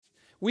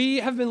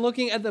We have been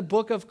looking at the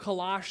book of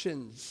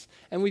Colossians,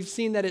 and we've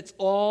seen that it's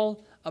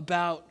all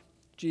about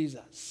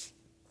Jesus.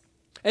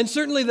 And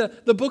certainly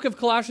the book of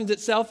Colossians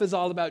itself is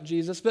all about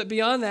Jesus, but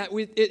beyond that,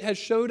 it has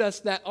showed us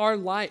that our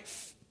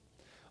life,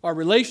 our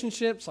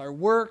relationships, our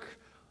work,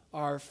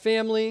 our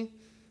family,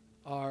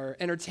 our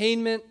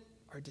entertainment,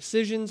 our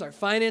decisions, our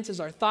finances,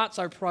 our thoughts,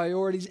 our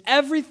priorities,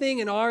 everything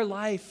in our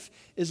life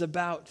is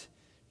about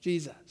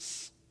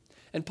Jesus.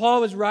 And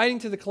Paul was writing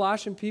to the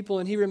Colossian people,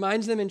 and he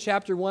reminds them in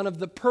chapter 1 of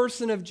the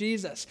person of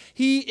Jesus.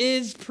 He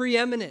is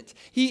preeminent.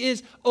 He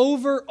is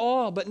over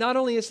all, but not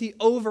only is he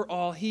over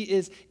all, he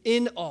is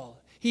in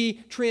all.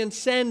 He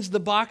transcends the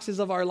boxes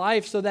of our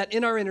life so that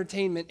in our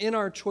entertainment, in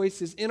our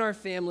choices, in our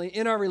family,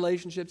 in our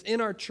relationships,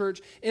 in our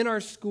church, in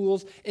our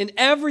schools, in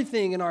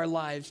everything in our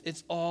lives,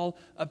 it's all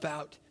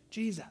about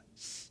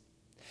Jesus.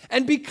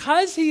 And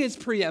because he is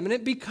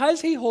preeminent,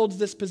 because he holds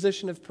this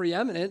position of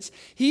preeminence,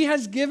 he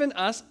has given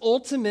us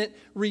ultimate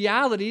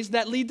realities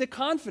that lead to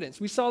confidence.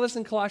 We saw this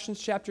in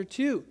Colossians chapter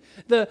 2.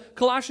 The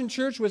Colossian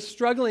church was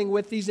struggling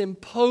with these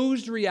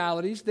imposed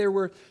realities. There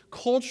were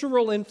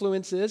cultural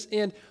influences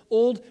and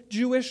old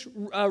Jewish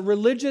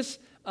religious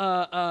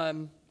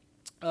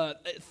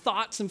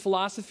thoughts and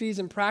philosophies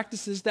and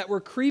practices that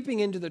were creeping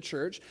into the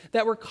church,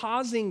 that were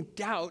causing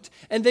doubt,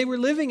 and they were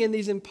living in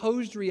these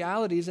imposed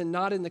realities and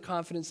not in the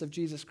confidence of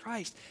Jesus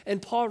Christ.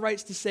 And Paul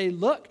writes to say,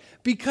 look,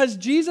 because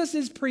Jesus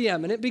is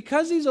preeminent,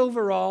 because he's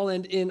over all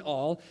and in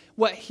all,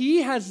 what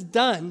he has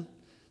done,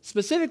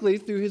 specifically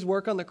through his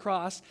work on the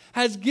cross,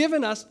 has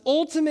given us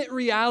ultimate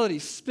reality,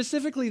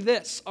 specifically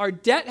this: our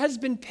debt has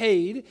been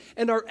paid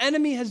and our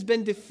enemy has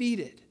been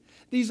defeated.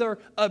 These are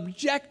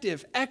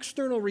objective,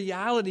 external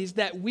realities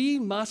that we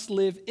must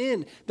live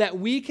in, that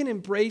we can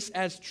embrace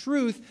as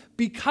truth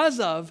because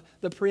of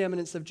the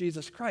preeminence of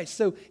Jesus Christ.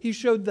 So he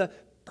showed the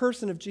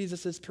person of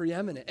Jesus as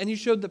preeminent, and he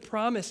showed the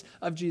promise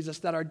of Jesus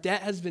that our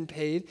debt has been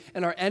paid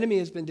and our enemy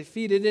has been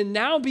defeated. And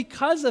now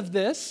because of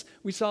this,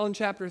 we saw in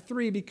chapter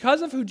 3,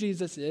 because of who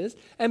Jesus is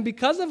and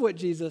because of what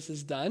Jesus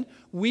has done,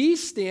 we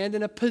stand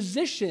in a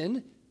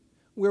position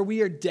where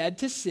we are dead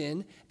to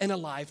sin and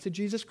alive to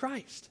Jesus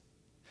Christ.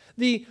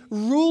 The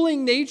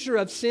ruling nature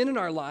of sin in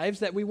our lives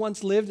that we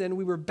once lived in,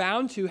 we were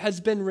bound to, has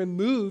been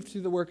removed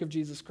through the work of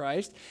Jesus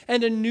Christ,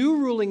 and a new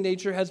ruling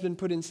nature has been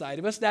put inside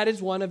of us. That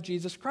is one of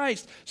Jesus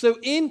Christ. So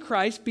in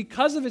Christ,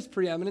 because of his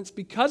preeminence,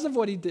 because of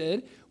what he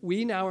did,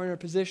 we now are in a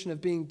position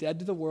of being dead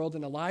to the world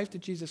and alive to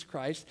Jesus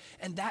Christ,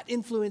 and that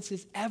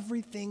influences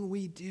everything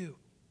we do.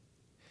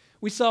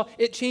 We saw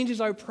it changes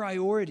our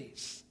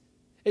priorities.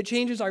 It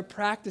changes our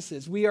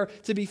practices. We are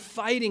to be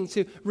fighting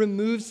to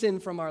remove sin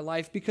from our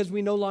life because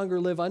we no longer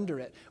live under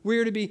it. We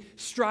are to be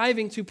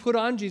striving to put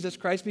on Jesus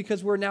Christ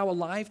because we're now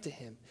alive to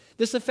him.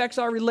 This affects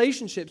our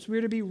relationships. We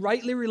are to be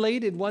rightly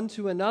related one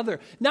to another,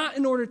 not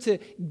in order to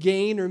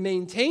gain or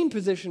maintain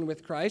position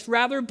with Christ.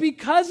 Rather,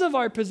 because of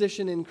our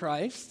position in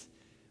Christ,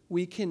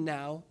 we can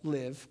now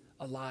live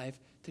alive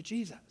to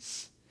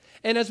Jesus.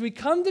 And as we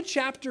come to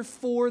chapter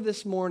 4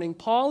 this morning,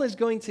 Paul is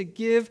going to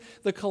give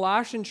the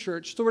Colossian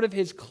church sort of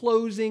his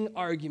closing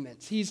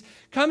arguments. He's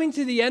coming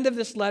to the end of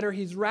this letter,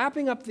 he's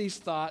wrapping up these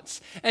thoughts,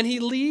 and he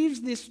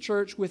leaves this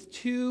church with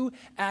two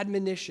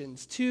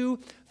admonitions, two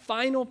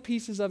final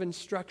pieces of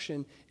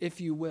instruction, if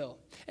you will.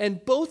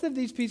 And both of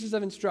these pieces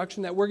of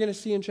instruction that we're going to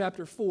see in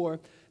chapter 4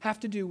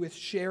 have to do with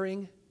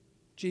sharing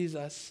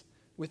Jesus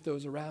with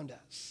those around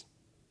us.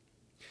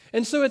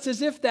 And so it's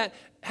as if that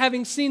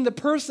having seen the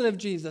person of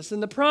Jesus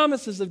and the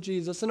promises of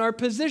Jesus and our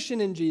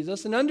position in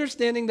Jesus and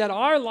understanding that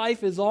our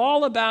life is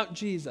all about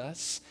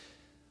Jesus,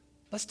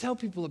 let's tell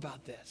people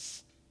about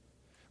this.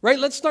 Right?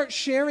 Let's start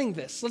sharing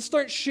this. Let's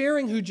start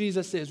sharing who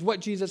Jesus is,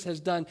 what Jesus has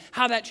done,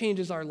 how that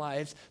changes our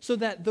lives, so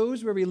that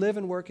those where we live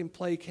and work and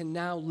play can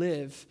now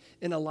live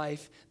in a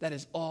life that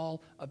is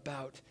all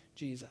about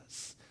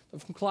Jesus. So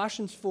from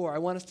Colossians 4, I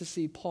want us to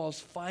see Paul's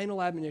final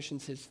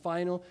admonitions, his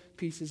final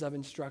pieces of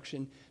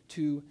instruction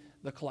to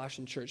the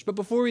Colossian church. But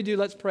before we do,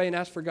 let's pray and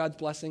ask for God's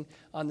blessing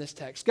on this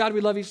text. God, we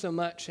love you so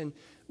much, and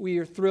we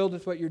are thrilled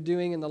with what you're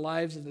doing in the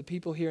lives of the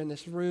people here in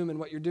this room and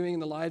what you're doing in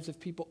the lives of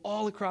people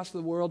all across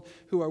the world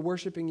who are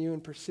worshiping you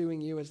and pursuing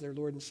you as their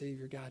Lord and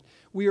Savior, God.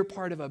 We are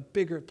part of a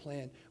bigger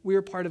plan. We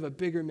are part of a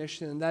bigger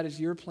mission, and that is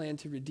your plan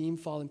to redeem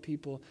fallen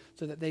people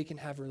so that they can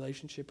have a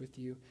relationship with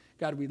you.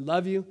 God, we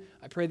love you.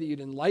 I pray that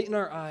you'd enlighten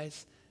our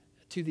eyes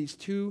to these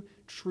two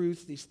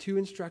truths, these two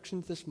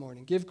instructions this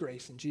morning. Give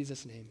grace in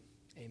Jesus' name.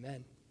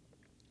 Amen.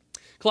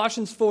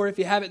 Colossians 4, if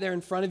you have it there in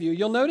front of you,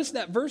 you'll notice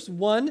that verse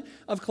 1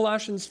 of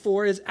Colossians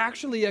 4 is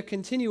actually a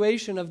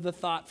continuation of the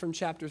thought from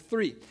chapter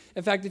 3.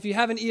 In fact, if you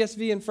have an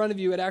ESV in front of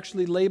you, it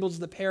actually labels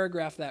the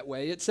paragraph that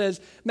way. It says,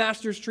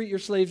 "Masters, treat your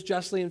slaves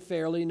justly and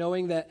fairly,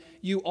 knowing that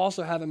you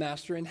also have a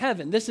master in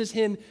heaven." This is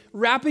him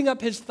wrapping up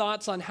his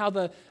thoughts on how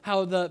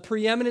the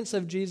preeminence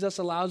of Jesus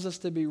allows us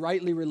to be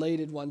rightly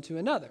related one to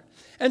another.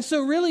 And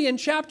so really in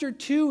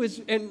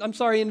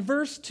in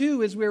verse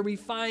 2 is where we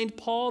find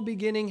Paul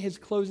beginning his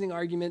closing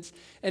arguments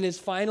and his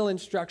final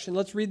instruction.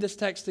 Let's read this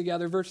text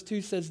together. Verse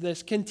 2 says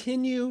this: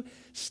 "Continue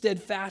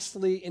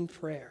steadfastly in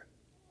prayer,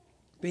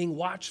 being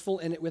watchful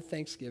in it with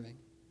thanksgiving.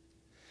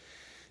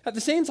 At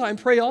the same time,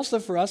 pray also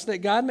for us that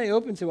God may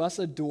open to us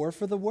a door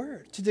for the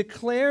word, to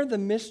declare the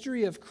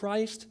mystery of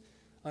Christ,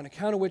 on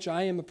account of which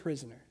I am a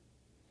prisoner,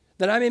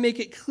 that I may make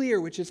it clear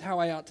which is how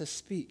I ought to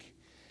speak,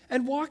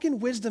 and walk in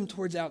wisdom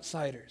towards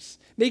outsiders,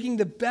 making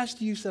the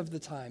best use of the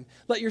time.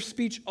 Let your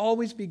speech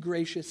always be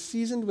gracious,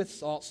 seasoned with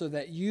salt, so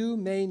that you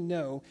may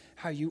know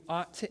how you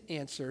ought to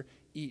answer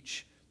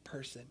each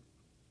person.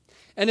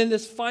 And in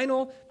this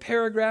final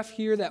paragraph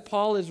here that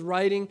Paul is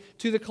writing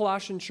to the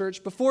Colossian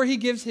church, before he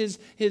gives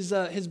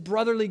his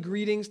brotherly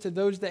greetings to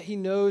those that he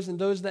knows and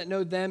those that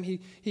know them,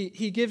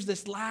 he gives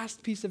this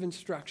last piece of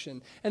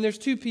instruction. And there's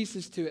two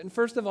pieces to it. And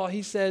first of all,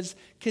 he says,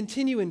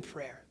 continue in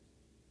prayer.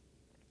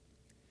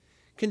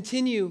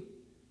 Continue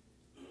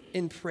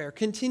in prayer.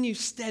 Continue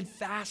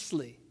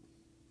steadfastly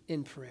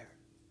in prayer.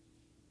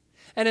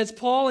 And as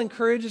Paul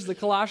encourages the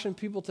Colossian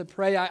people to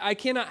pray, I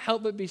cannot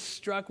help but be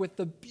struck with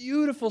the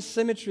beautiful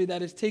symmetry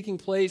that is taking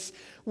place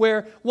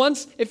where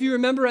once, if you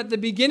remember at the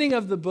beginning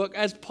of the book,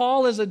 as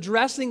Paul is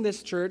addressing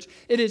this church,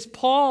 it is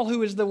Paul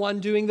who is the one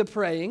doing the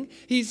praying.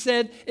 He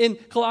said in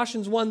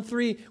Colossians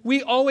 1:3,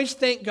 we always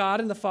thank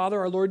God and the Father,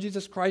 our Lord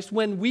Jesus Christ,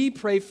 when we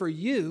pray for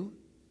you.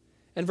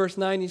 And verse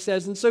 9, he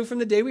says, and so from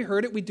the day we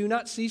heard it, we do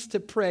not cease to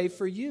pray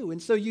for you.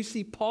 And so you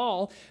see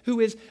Paul, who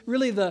is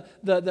really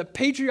the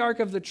patriarch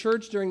of the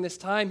church during this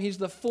time. He's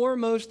the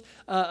foremost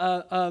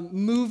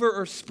mover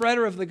or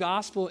spreader of the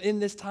gospel in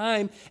this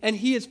time. And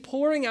he is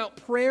pouring out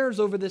prayers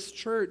over this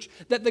church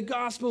that the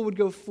gospel would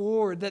go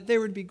forward, that there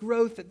would be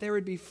growth, that there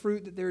would be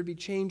fruit, that there would be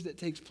change that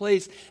takes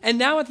place. And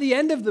now at the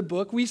end of the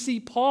book, we see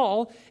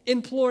Paul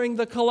imploring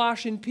the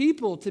Colossian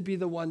people to be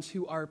the ones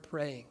who are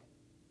praying.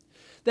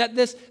 That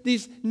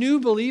these new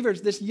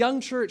believers, this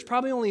young church,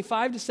 probably only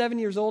 5 to 7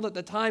 years old at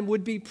the time,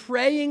 would be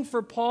praying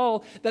for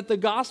Paul that the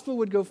gospel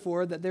would go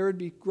forward, that there would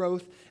be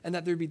growth, and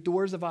that there would be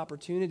doors of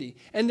opportunity.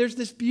 And there's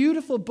this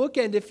beautiful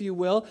bookend, if you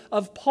will,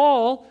 of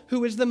Paul,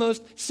 who is the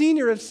most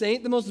senior of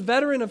saints, the most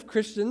veteran of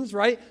Christians,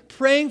 right,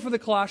 praying for the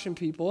Colossian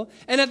people.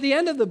 And at the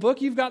end of the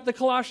book, you've got the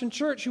Colossian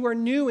church who are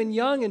new and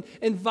young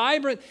and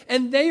vibrant,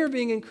 and they are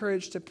being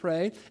encouraged to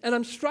pray. And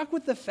I'm struck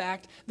with the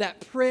fact that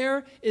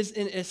prayer is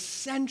an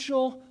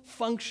essential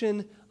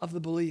function of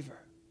the believer.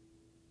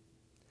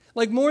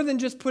 Like more than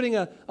just putting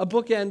a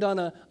bookend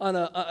on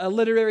a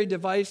literary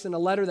device in a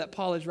letter that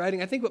Paul is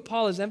writing, I think what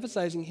Paul is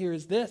emphasizing here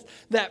is this,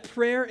 that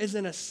prayer is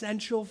an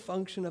essential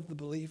function of the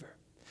believer.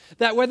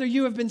 That whether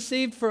you have been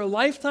saved for a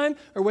lifetime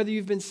or whether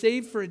you've been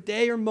saved for a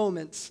day or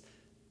moments,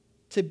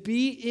 to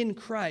be in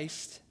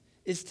Christ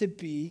is to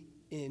be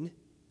in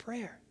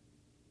prayer.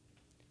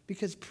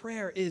 Because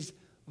prayer is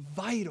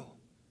vital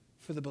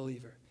for the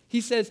believer. He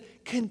says,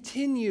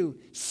 continue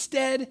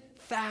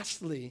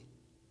steadfastly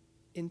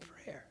in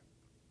prayer.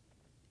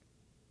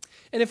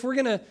 And if we're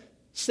going to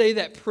say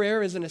that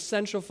prayer is an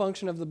essential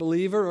function of the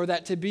believer, or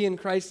that to be in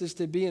Christ is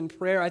to be in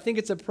prayer, I think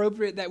it's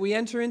appropriate that we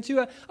enter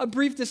into a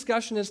brief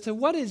discussion as to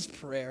what is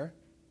prayer.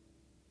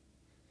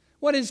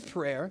 What is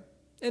prayer?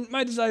 And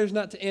my desire is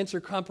not to answer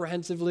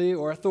comprehensively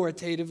or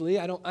authoritatively.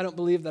 I don't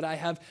believe that I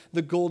have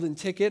the golden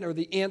ticket or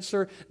the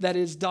answer that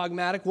is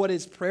dogmatic. What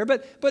is prayer?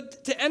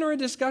 But to enter a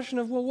discussion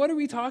of, well, what are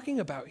we talking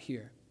about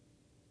here?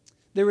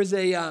 There was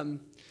a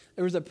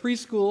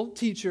preschool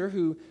teacher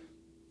who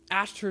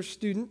asked her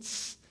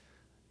students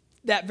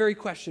that very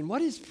question: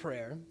 what is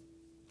prayer?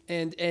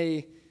 And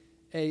a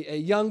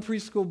young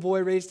preschool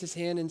boy raised his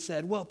hand and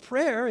said, well,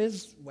 prayer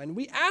is when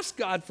we ask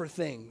God for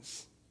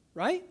things,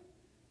 right?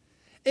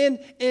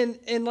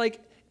 And like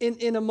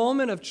in a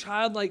moment of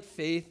childlike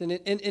faith and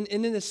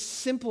in a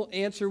simple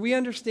answer, we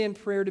understand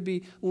prayer to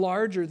be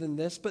larger than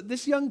this, but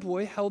this young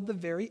boy held the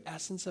very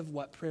essence of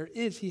what prayer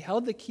is. He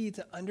held the key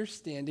to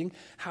understanding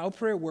how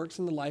prayer works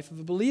in the life of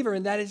a believer,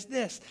 and that is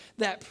this,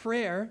 that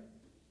prayer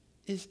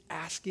is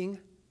asking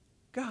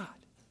God.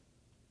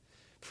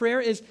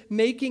 Prayer is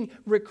making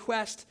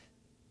request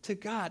to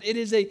God. It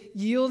is a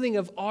yielding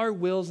of our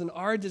wills and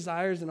our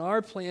desires and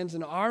our plans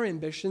and our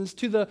ambitions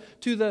to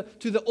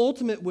the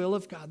ultimate will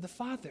of God the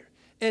Father,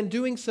 and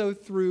doing so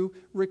through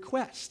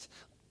request.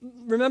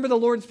 Remember the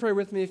Lord's Prayer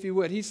with me if you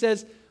would. He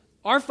says,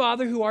 our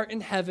Father who art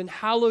in heaven,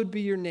 hallowed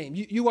be your name.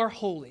 You are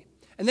holy.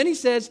 And then he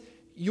says,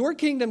 your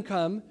kingdom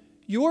come,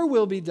 your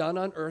will be done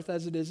on earth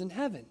as it is in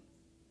heaven.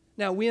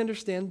 Now we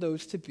understand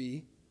those to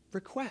be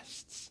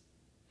requests.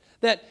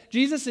 That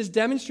Jesus is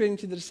demonstrating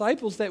to the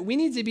disciples that we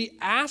need to be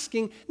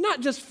asking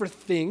not just for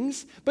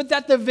things, but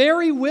that the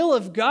very will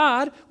of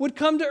God would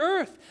come to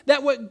earth.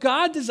 That what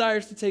God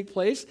desires to take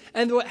place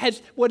and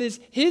what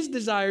is his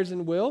desires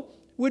and will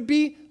would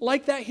be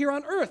like that here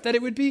on earth. That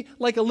it would be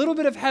like a little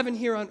bit of heaven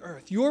here on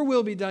earth. Your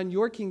will be done,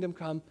 your kingdom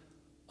come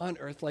on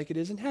earth like it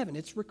is in heaven.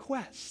 It's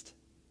request.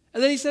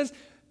 And then he says,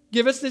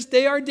 give us this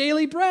day our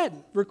daily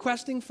bread,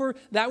 requesting for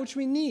that which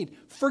we need.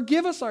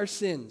 Forgive us our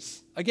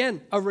sins.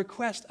 Again, a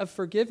request of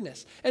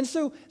forgiveness. And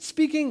so,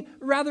 speaking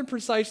rather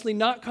precisely,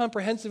 not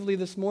comprehensively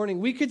this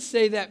morning, we could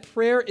say that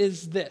prayer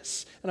is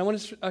this. And I want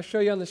to show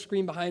you on the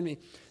screen behind me.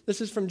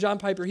 This is from John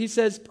Piper. He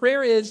says,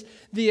 prayer is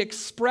the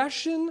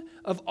expression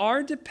of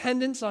our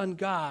dependence on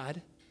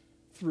God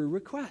through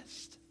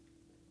request.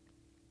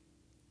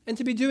 And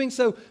to be doing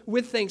so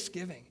with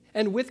thanksgiving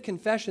and with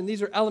confession.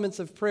 These are elements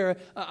of prayer.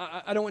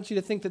 I don't want you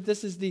to think that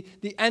this is the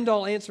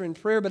end-all answer in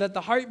prayer, but at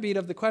the heartbeat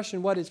of the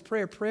question, what is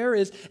prayer? Prayer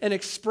is an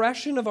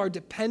expression of our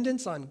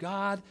dependence on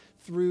God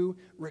through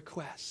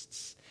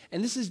requests.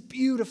 And this is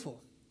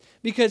beautiful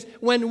because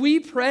when we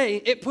pray,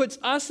 it puts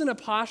us in a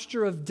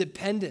posture of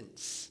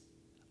dependence,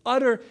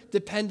 utter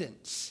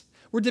dependence.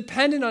 We're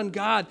dependent on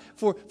God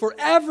for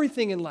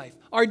everything in life,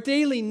 our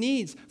daily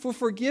needs, for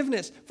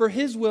forgiveness, for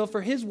His will,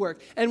 for His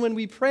work. And when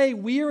we pray,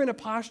 we are in a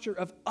posture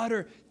of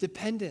utter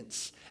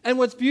dependence. And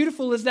what's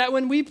beautiful is that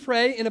when we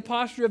pray in a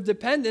posture of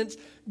dependence,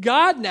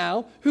 God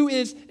now, who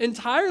is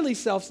entirely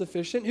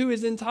self-sufficient, who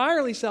is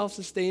entirely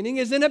self-sustaining,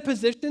 is in a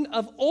position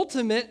of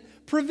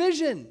ultimate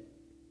provision.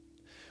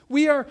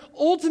 We are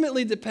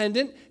ultimately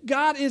dependent.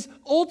 God is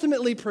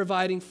ultimately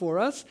providing for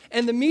us.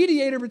 And the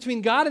mediator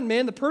between God and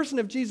man, the person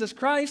of Jesus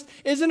Christ,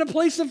 is in a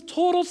place of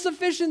total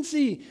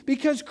sufficiency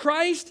because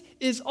Christ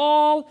is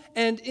all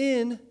and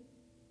in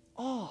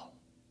all.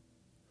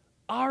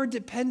 Our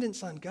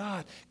dependence on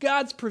God,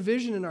 God's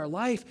provision in our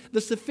life, the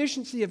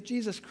sufficiency of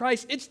Jesus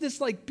Christ. It's this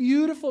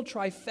beautiful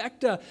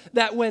trifecta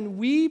that when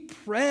we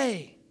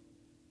pray,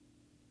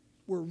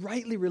 we're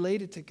rightly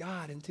related to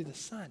God and to the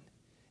Son.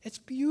 It's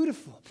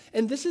beautiful.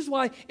 And this is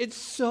why it's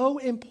so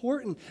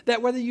important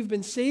that whether you've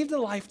been saved a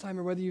lifetime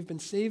or whether you've been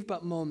saved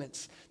but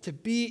moments, to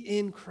be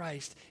in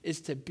Christ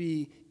is to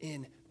be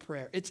in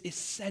prayer. It's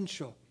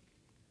essential.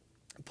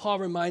 Paul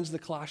reminds the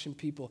Colossian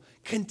people,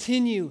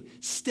 continue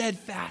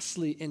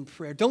steadfastly in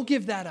prayer. Don't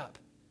give that up.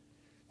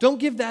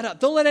 Don't give that up.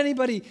 Don't let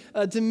anybody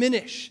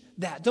diminish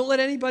that. Don't let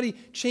anybody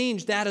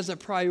change that as a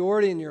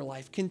priority in your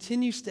life.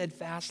 Continue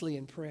steadfastly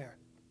in prayer.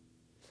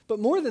 But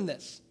more than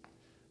this,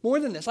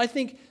 I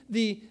think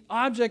the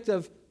object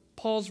of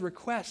Paul's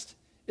request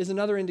is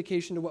another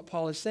indication to what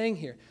Paul is saying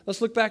here.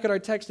 Let's look back at our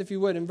text, if you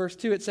would. In verse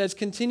 2, it says,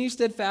 continue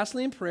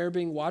steadfastly in prayer,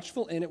 being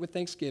watchful in it with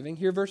thanksgiving.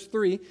 Here, verse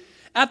 3,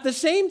 at the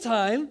same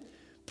time,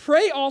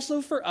 pray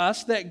also for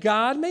us that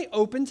God may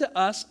open to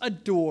us a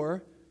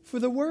door for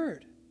the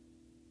word.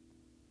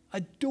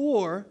 A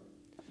door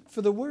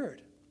for the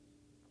word.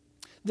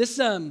 This,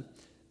 a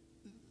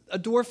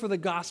door for the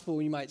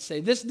gospel, you might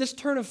say. This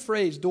turn of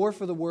phrase, door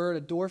for the word,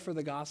 a door for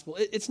the gospel,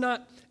 it's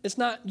not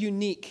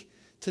unique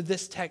to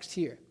this text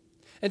here.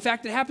 In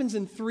fact, it happens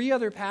in 3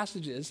 other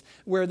passages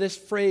where this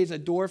phrase, a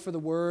door for the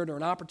word or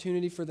an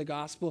opportunity for the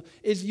gospel,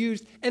 is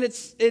used, and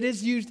it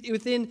is used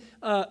within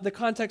the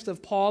context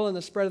of Paul and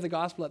the spread of the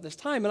gospel at this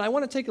time. And I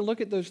want to take a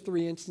look at those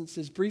 3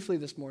 instances briefly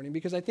this morning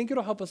because I think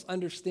it'll help us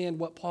understand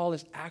what Paul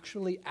is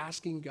actually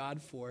asking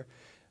God for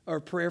or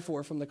prayer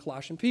for from the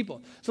Colossian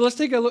people. So let's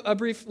take a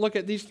brief look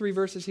at these 3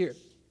 verses here.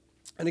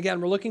 And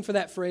again, we're looking for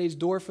that phrase,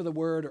 door for the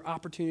word or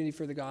opportunity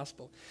for the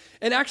gospel.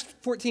 In Acts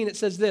 14, it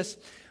says this,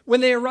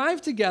 when they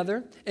arrived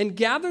together and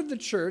gathered the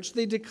church,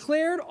 they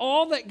declared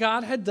all that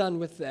God had done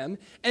with them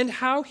and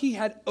how He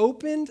had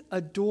opened a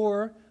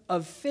door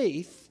of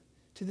faith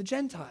to the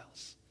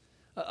Gentiles.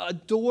 A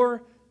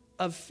door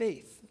of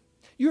faith.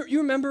 You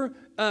remember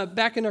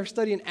back in our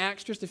study in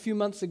Acts just a few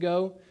months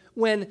ago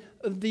when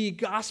the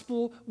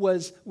gospel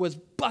was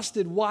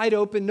busted wide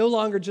open, no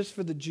longer just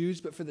for the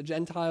Jews, but for the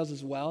Gentiles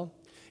as well.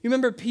 You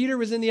remember Peter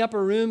was in the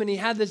upper room and he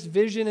had this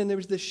vision and there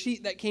was this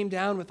sheet that came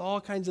down with all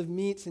kinds of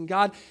meats and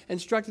God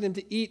instructed him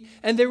to eat.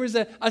 And there was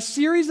a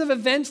series of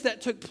events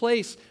that took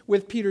place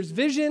with Peter's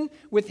vision,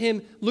 with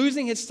him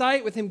losing his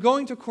sight, with him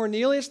going to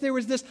Cornelius. There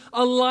was this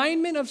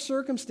alignment of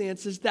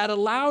circumstances that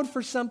allowed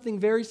for something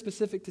very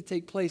specific to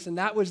take place. And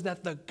that was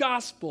that the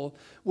gospel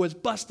was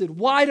busted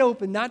wide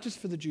open, not just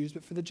for the Jews,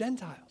 but for the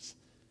Gentiles.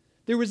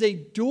 There was a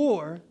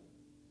door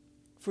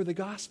for the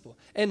gospel,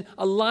 and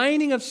a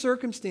lining of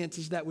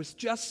circumstances that was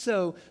just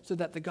so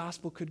that the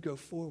gospel could go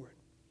forward.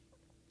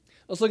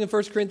 Let's look in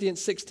 1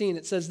 Corinthians 16.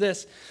 It says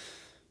this.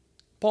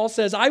 Paul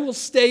says, I will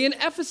stay in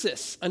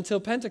Ephesus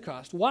until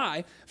Pentecost.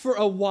 Why? For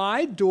a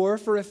wide door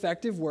for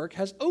effective work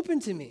has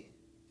opened to me.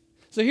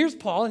 So here's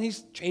Paul, and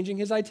he's changing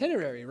his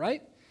itinerary,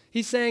 right?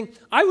 He's saying,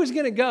 I was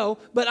going to go,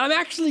 but I'm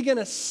actually going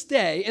to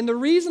stay. And the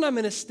reason I'm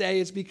going to stay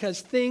is because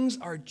things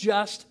are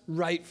just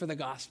right for the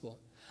gospel.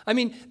 I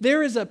mean,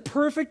 there is a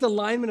perfect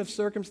alignment of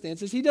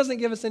circumstances. He doesn't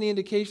give us any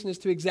indication as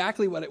to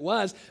exactly what it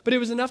was, but it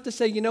was enough to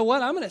say, you know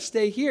what, I'm going to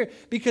stay here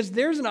because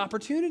there's an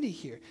opportunity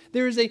here.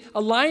 There is a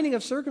lining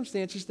of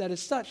circumstances that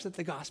is such that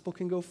the gospel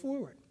can go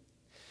forward.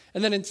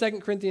 And then in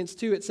 2 Corinthians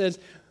 2, it says,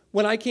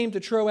 when I came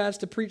to Troas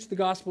to preach the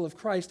gospel of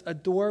Christ, a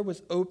door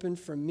was opened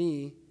for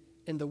me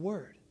in the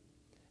word.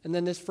 And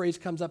then this phrase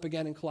comes up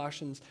again in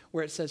Colossians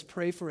where it says,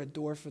 pray for a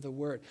door for the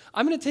word.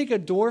 I'm going to take a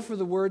door for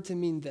the word to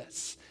mean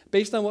this,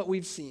 based on what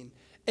we've seen.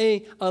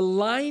 A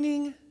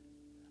aligning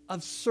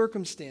of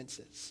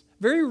circumstances,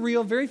 very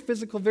real, very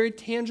physical, very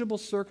tangible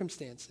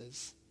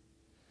circumstances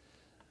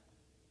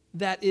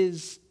that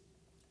is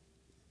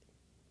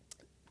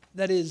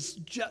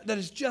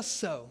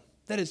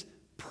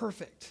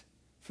perfect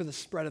for the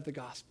spread of the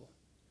gospel,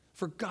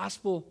 for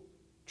gospel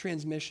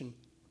transmission.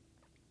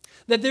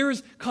 That there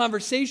is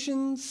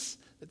conversations,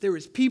 that there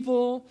is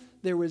people,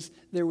 there was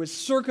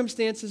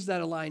circumstances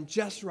that aligned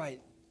just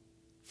right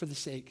for the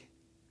sake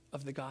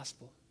of the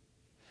gospel.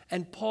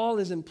 And Paul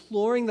is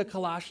imploring the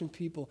Colossian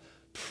people,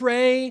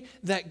 pray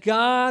that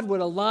God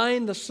would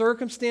align the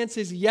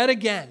circumstances yet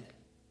again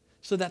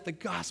so that the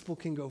gospel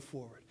can go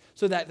forward,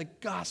 so that the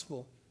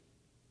gospel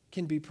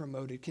can be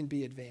promoted, can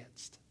be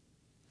advanced.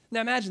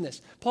 Now imagine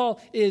this.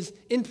 Paul is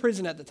in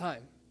prison at the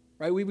time,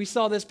 right? We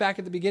saw this back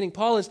at the beginning.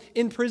 Paul is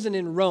in prison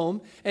in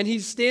Rome, and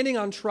he's standing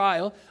on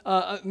trial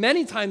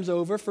many times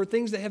over for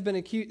things that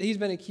he's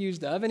been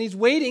accused of, and he's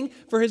waiting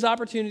for his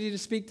opportunity to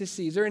speak to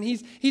Caesar, and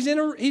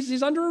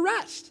he's under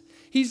arrest.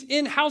 He's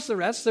in house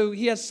arrest, so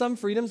he has some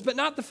freedoms, but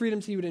not the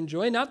freedoms he would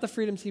enjoy, not the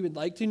freedoms he would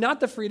like to, not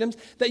the freedoms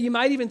that you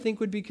might even think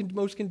would be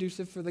most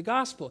conducive for the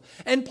gospel.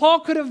 And Paul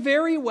could have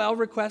very well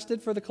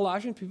requested for the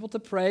Colossian people to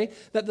pray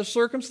that the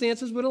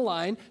circumstances would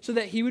align so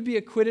that he would be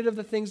acquitted of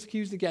the things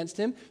accused against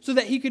him, so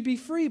that he could be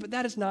free, but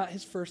that is not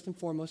his first and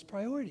foremost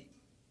priority.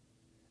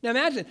 Now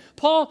imagine,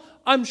 Paul,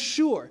 I'm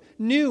sure,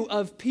 knew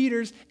of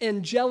Peter's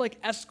angelic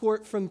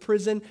escort from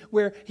prison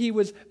where he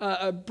was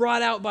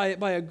brought out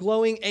by a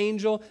glowing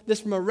angel,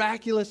 this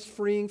miraculous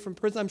freeing from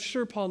prison. I'm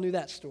sure Paul knew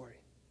that story.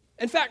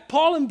 In fact,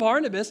 Paul and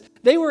Barnabas,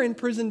 they were in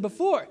prison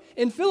before,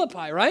 in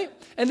Philippi, right?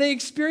 And they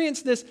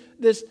experienced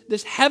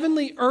this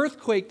heavenly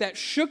earthquake that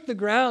shook the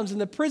grounds, and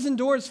the prison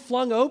doors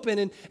flung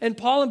open, and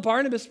Paul and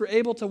Barnabas were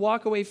able to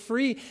walk away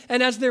free.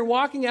 And as they're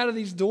walking out of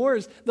these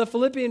doors, the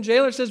Philippian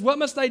jailer says, "What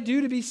must I do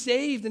to be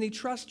saved?" And he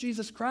trusts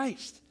Jesus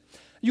Christ.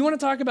 You want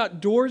to talk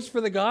about doors for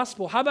the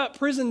gospel? How about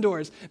prison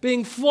doors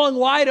being flung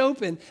wide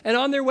open, and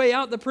on their way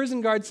out, the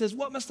prison guard says,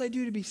 "What must I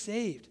do to be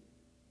saved?"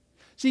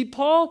 See,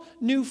 Paul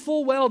knew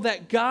full well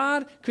that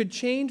God could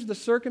change the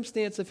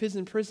circumstance of his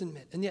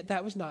imprisonment, and yet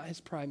that was not his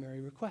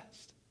primary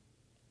request.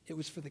 It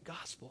was for the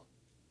gospel.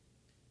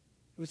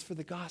 It was for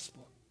the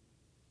gospel.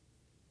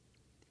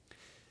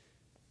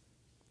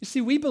 You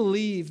see, we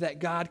believe that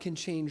God can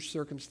change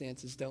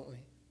circumstances, don't we?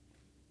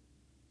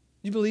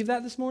 You believe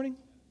that this morning?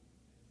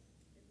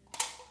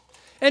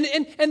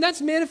 And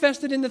that's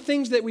manifested in the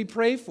things that we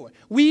pray for.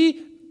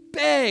 We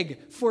beg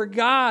for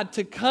God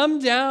to come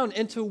down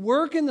and to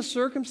work in the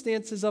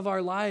circumstances of our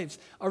lives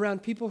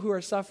around people who are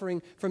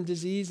suffering from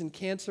disease and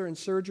cancer and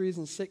surgeries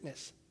and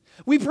sickness.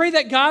 We pray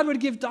that God would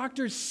give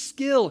doctors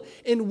skill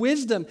and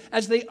wisdom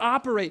as they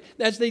operate,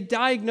 as they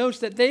diagnose,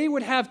 that they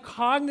would have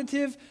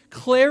cognitive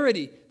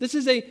clarity. This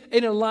is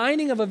an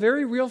aligning of a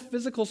very real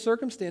physical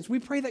circumstance. We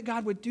pray that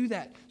God would do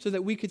that so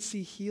that we could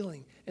see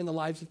healing in the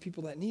lives of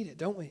people that need it,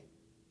 don't we?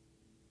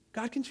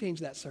 God can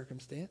change that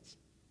circumstance.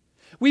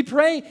 We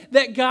pray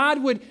that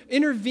God would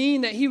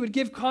intervene, that he would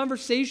give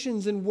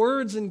conversations and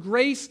words and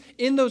grace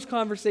in those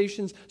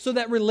conversations so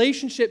that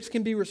relationships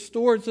can be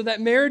restored, so that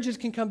marriages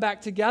can come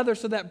back together,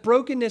 so that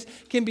brokenness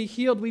can be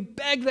healed. We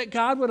beg that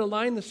God would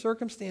align the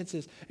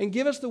circumstances and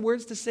give us the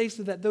words to say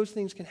so that those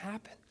things can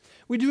happen.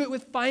 We do it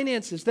with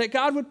finances, that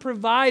God would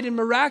provide in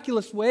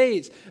miraculous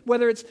ways,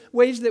 whether it's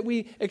ways that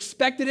we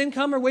expected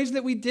income or ways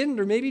that we didn't,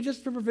 or maybe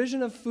just the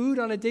provision of food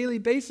on a daily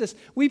basis.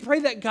 We pray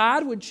that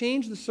God would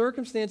change the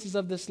circumstances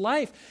of this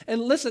life.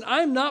 And listen,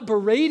 I'm not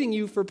berating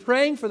you for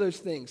praying for those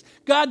things.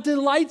 God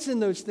delights in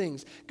those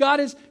things.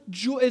 God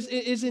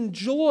is in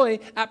joy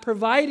at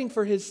providing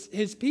for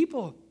his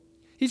people.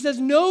 He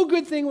says, "No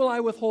good thing will I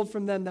withhold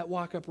from them that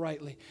walk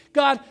uprightly."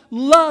 God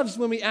loves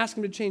when we ask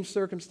him to change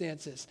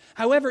circumstances.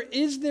 However,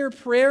 is there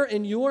prayer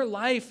in your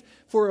life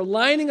for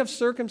aligning of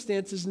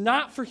circumstances,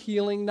 not for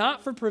healing,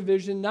 not for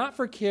provision, not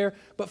for care,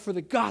 but for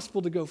the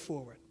gospel to go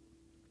forward?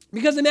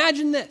 Because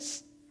imagine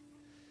this.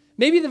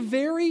 Maybe the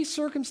very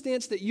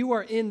circumstance that you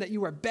are in, that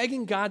you are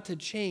begging God to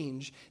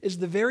change, is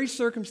the very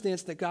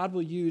circumstance that God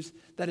will use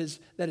that is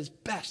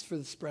best for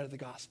the spread of the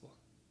gospel.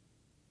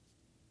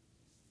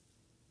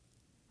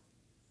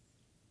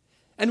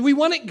 And we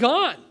want it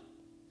gone.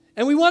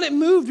 And we want it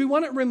moved. We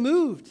want it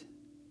removed.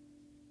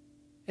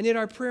 And yet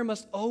our prayer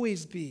must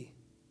always be,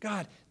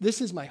 God,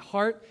 this is my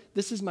heart.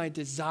 This is my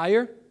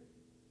desire.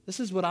 This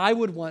is what I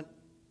would want.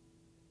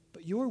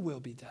 But your will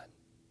be done.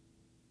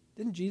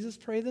 Didn't Jesus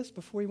pray this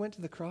before he went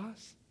to the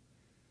cross?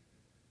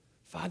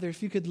 Father,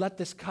 if you could let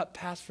this cup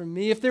pass from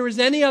me, if there was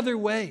any other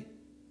way,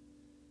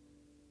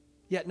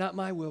 yet not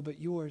my will,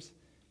 but yours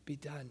be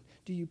done.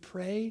 Do you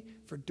pray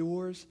for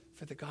doors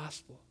for the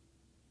gospel?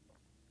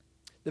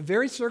 The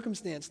very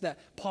circumstance that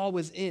Paul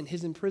was in,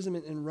 his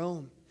imprisonment in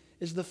Rome,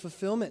 is the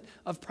fulfillment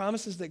of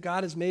promises that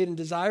God has made and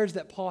desires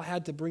that Paul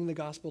had to bring the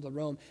gospel to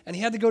Rome. And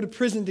he had to go to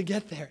prison to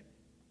get there.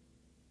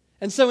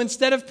 And so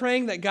instead of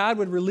praying that God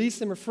would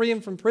release him or free him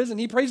from prison,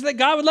 he prays that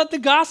God would let the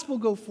gospel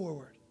go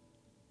forward.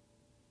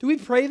 Do we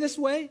pray this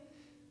way?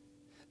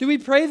 Do we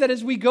pray that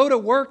as we go to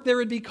work, there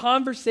would be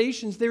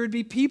conversations, there would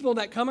be people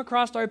that come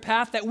across our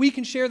path that we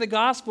can share the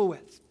gospel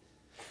with?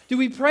 Do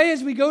we pray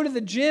as we go to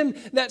the gym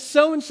that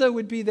so-and-so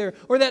would be there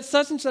or that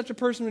such and such a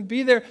person would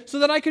be there so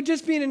that I could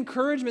just be an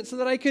encouragement, so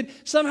that I could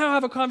somehow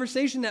have a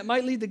conversation that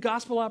might lead to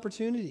gospel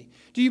opportunity?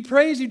 Do you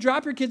pray as you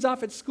drop your kids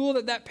off at school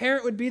that that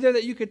parent would be there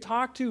that you could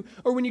talk to,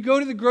 or when you go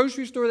to the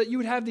grocery store that you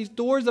would have these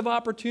doors of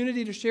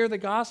opportunity to share the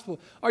gospel?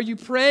 Are you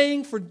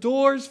praying for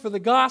doors for the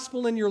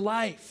gospel in your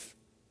life?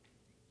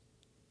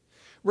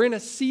 We're in a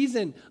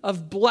season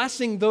of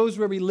blessing those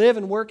where we live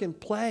and work and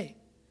play.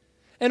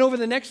 And over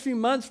the next few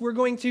months, we've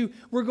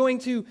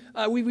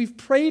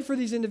prayed for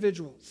these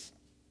individuals.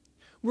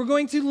 We're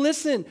going to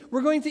listen.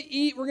 We're going to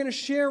eat. We're going to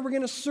share. We're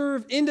going to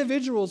serve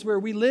individuals where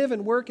we live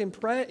and work and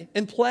pray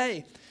and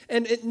play.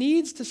 And it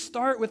needs to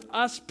start with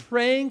us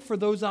praying for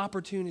those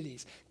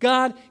opportunities.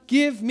 God,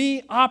 give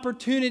me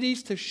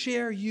opportunities to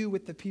share you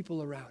with the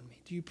people around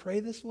me. Do you pray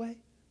this way?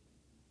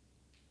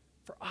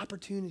 For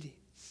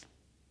opportunities.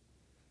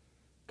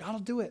 God will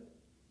do it.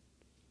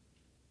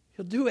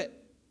 He'll do it.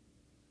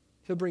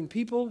 He'll bring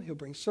people, he'll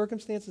bring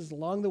circumstances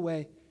along the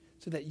way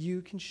so that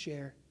you can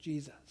share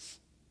Jesus.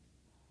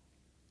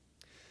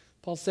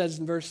 Paul says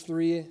in verse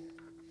 3,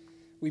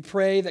 we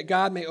pray that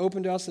God may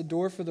open to us a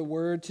door for the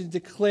word to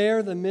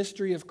declare the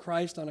mystery of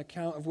Christ, on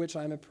account of which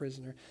I am a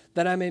prisoner,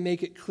 that I may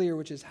make it clear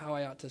which is how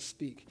I ought to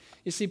speak.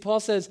 You see, Paul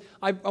says,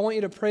 I want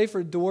you to pray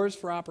for doors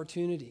for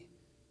opportunity.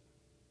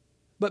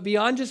 But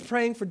beyond just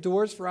praying for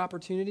doors for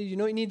opportunity, you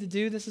know what you need to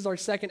do? This is our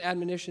second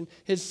admonition,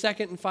 his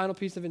second and final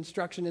piece of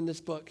instruction in this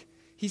book.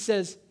 He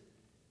says,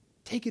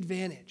 take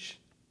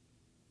advantage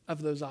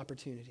of those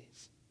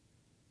opportunities.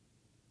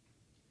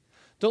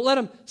 Don't let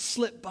them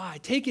slip by.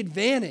 Take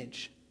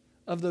advantage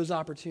of those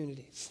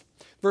opportunities.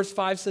 Verse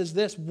 5 says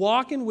this,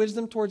 walk in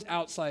wisdom towards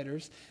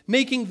outsiders,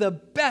 making the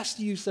best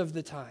use of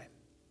the time.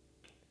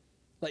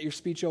 Let your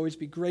speech always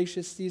be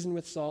gracious, seasoned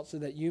with salt, so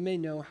that you may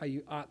know how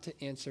you ought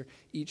to answer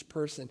each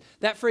person.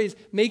 That phrase,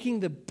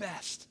 making the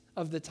best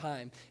of the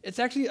time. It's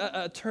actually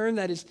a term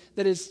that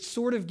is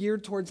sort of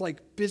geared towards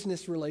like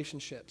business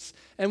relationships.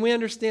 And we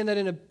understand that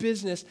in a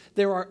business,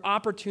 there are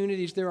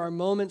opportunities, there are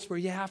moments where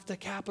you have to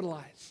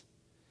capitalize.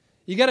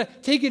 You got to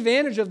take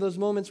advantage of those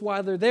moments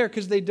while they're there,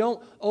 because they don't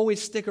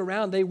always stick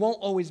around. They won't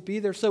always be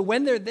there. So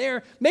when they're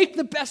there, make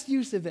the best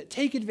use of it.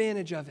 Take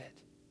advantage of it.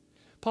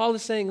 Paul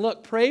is saying,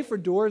 look, pray for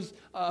doors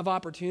of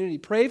opportunity.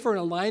 Pray for an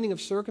aligning of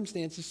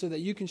circumstances so that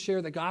you can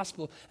share the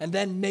gospel and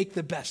then make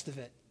the best of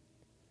it.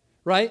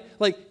 Right?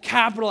 Like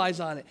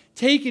capitalize on it.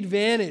 Take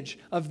advantage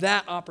of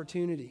that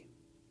opportunity.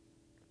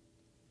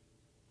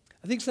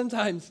 I think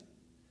sometimes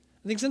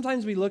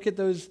we look at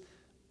those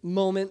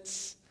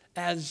moments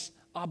as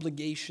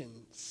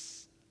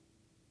obligations.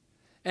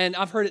 And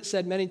I've heard it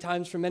said many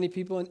times from many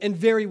people, and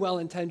very well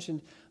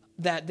intentioned,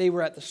 that they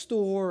were at the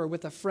store or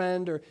with a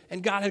friend,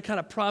 and God had kind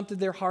of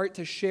prompted their heart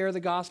to share the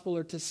gospel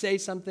or to say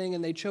something,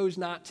 and they chose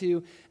not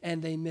to,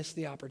 and they missed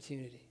the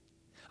opportunity.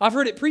 I've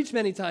heard it preached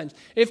many times.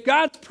 If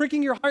God's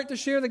pricking your heart to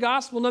share the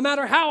gospel, no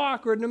matter how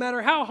awkward, no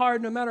matter how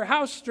hard, no matter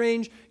how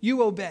strange,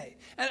 you obey.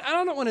 And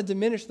I don't want to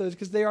diminish those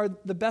because they are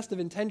the best of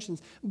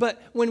intentions.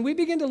 But when we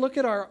begin to look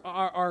at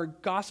our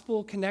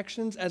gospel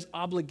connections as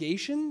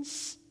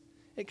obligations,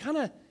 it kind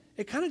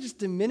of just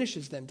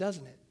diminishes them,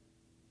 doesn't it?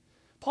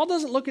 Paul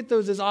doesn't look at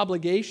those as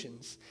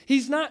obligations.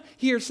 He's not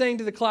here saying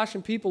to the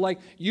Colossian people, like,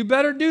 you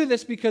better do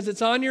this because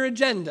it's on your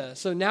agenda.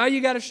 So now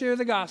you got to share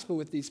the gospel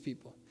with these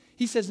people.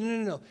 He says,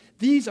 no.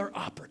 These are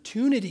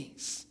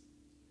opportunities.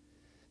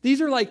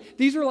 These are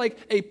like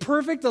a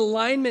perfect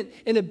alignment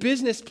in a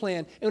business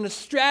plan, and when a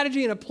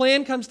strategy and a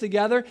plan comes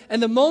together,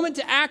 and the moment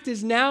to act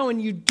is now,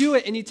 and you do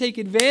it, and you take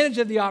advantage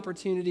of the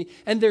opportunity,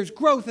 and there's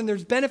growth and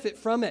there's benefit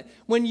from it.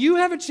 When you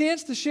have a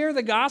chance to share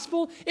the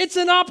gospel, it's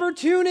an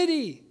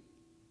opportunity,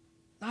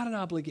 not an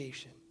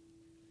obligation.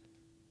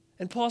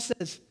 And Paul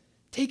says,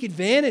 take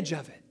advantage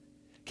of it.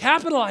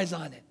 Capitalize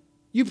on it.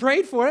 You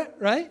prayed for it,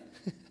 right?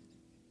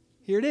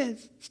 Here it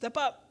is. Step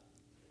up.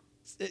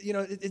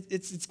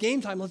 It's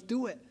game time. Let's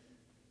do it.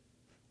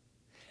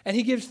 And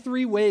he gives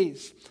 3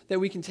 ways that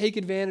we can take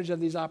advantage of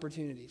these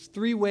opportunities.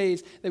 3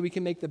 ways that we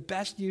can make the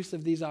best use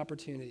of these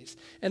opportunities.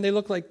 And they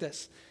look like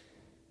this.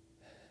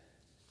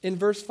 In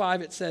verse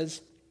 5, it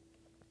says,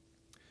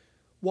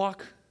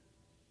 walk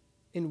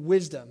in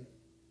wisdom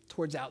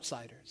towards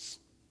outsiders.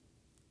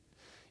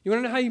 You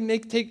want to know how you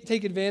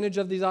take advantage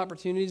of these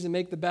opportunities and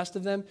make the best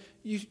of them?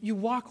 You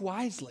walk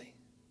wisely.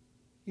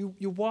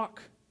 You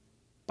walk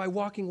by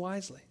walking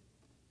wisely.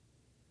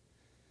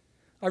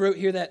 I wrote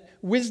here that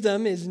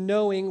wisdom is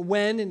knowing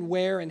when and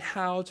where and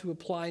how to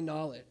apply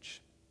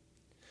knowledge.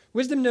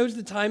 Wisdom knows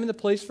the time and the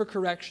place for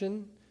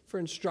correction, for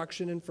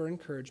instruction, and for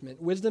encouragement.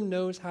 Wisdom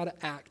knows how to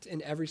act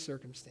in every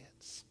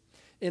circumstance.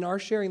 In our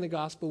sharing the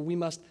gospel, we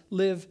must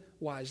live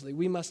wisely.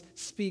 We must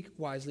speak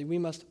wisely. We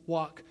must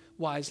walk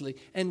wisely.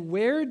 And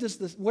where does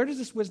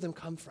this wisdom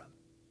come from?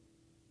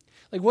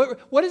 Like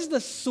what is the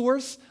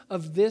source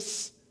of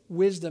this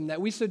wisdom that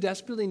we so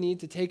desperately need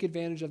to take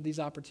advantage of these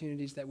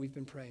opportunities that we've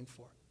been praying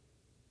for?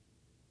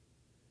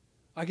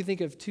 I can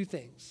think of 2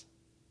 things.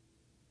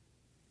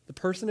 The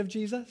person of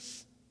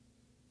Jesus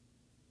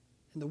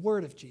and the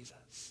word of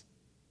Jesus.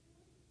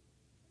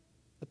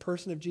 the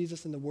person of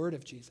Jesus and the word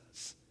of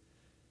Jesus.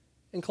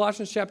 In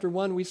Colossians chapter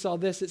 1, we saw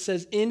this. It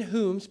says, in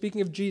whom, speaking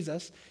of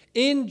Jesus,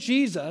 in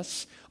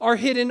Jesus are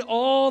hidden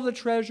all the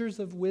treasures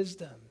of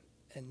wisdom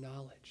and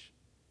knowledge.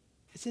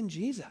 It's in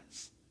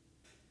Jesus.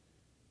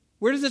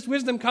 Where does this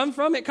wisdom come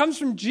from? It comes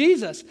from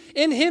Jesus.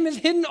 In him is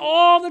hidden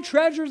all the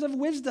treasures of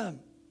wisdom.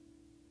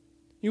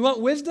 You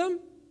want wisdom?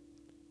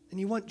 Then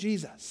you want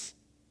Jesus.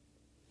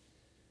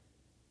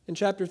 In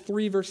chapter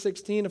 3, verse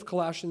 16 of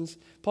Colossians,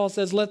 Paul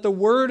says, let the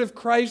word of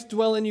Christ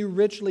dwell in you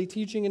richly,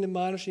 teaching and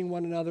admonishing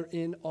one another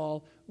in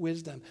all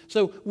wisdom.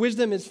 So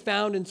wisdom is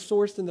found and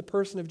sourced in the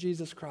person of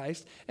Jesus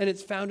Christ, and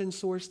it's found and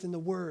sourced in the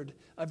word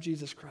of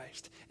Jesus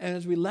Christ. And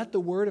as we let the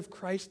word of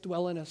Christ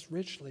dwell in us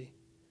richly,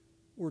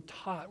 we're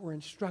taught, we're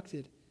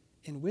instructed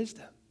in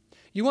wisdom.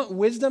 You want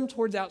wisdom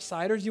towards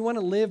outsiders? You want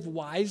to live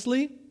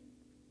wisely?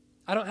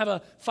 I don't have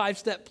a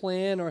 5-step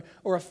plan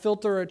or a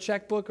filter or a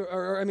checkbook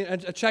or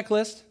a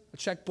checklist. A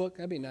checkbook,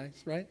 that'd be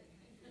nice, right?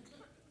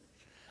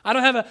 I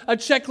don't have a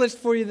checklist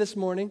for you this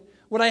morning.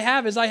 What I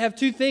have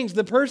 2 things,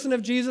 the person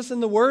of Jesus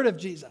and the word of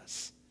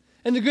Jesus.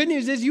 And the good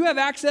news is you have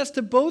access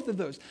to both of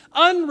those.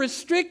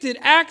 Unrestricted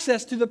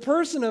access to the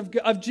person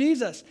of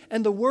Jesus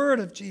and the word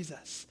of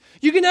Jesus.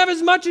 You can have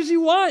as much as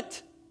you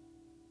want.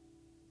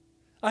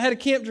 I had a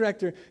camp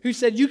director who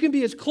said you can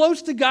be as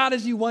close to God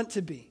as you want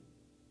to be.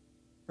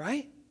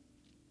 Right?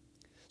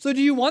 So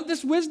do you want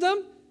this wisdom?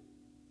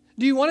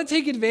 Do you want to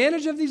take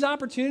advantage of these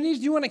opportunities?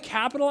 Do you want to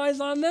capitalize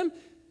on them?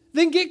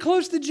 Then get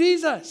close to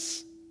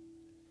Jesus.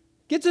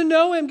 Get to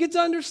know him. Get to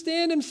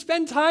understand him.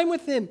 Spend time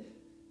with him.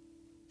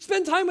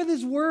 Spend time with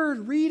his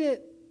word. Read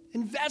it.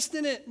 Invest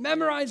in it.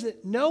 Memorize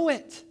it. Know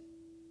it.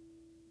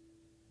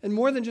 And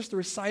more than just the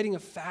reciting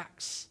of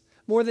facts,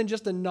 more than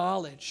just a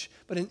knowledge,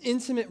 but an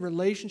intimate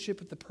relationship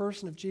with the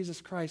person of Jesus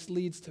Christ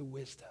leads to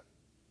wisdom.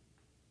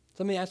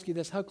 So let me ask you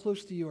this. How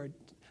close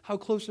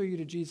are you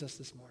to Jesus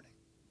this morning?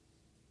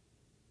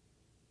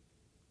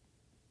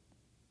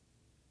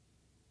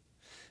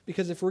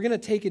 Because if we're going to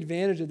take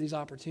advantage of these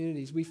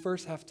opportunities, we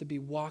first have to be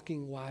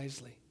walking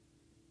wisely,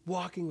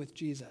 walking with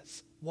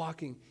Jesus,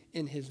 walking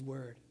in his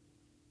word.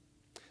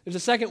 There's a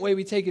second way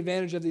we take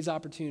advantage of these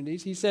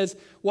opportunities. He says,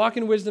 walk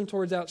in wisdom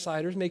towards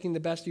outsiders, making the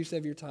best use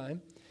of your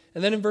time.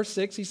 And then in verse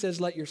 6, he says,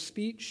 let your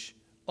speech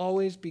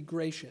always be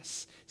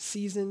gracious,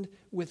 seasoned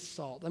with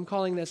salt. I'm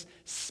calling this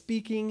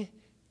speaking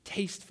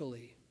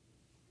tastefully.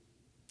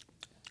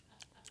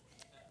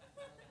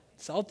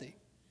 Salty.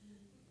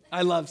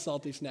 I love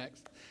salty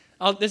snacks.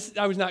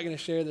 I was not going to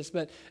share this,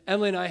 but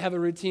Emily and I have a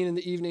routine in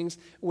the evenings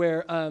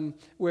where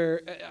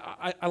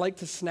I like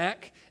to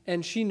snack,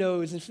 and she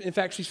knows. In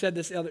fact, she said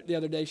this the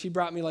other day. She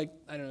brought me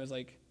it was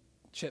like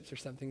chips or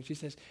something. She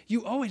says,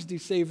 you always do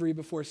savory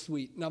before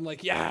sweet. And I'm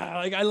like,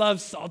 yeah, I love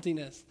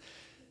saltiness.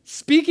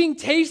 Speaking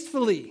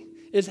tastefully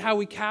is how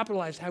we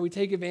capitalize, how we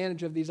take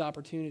advantage of these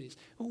opportunities.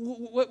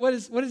 What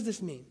does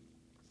this mean?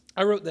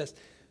 I wrote this.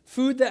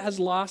 Food that has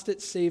lost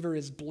its savor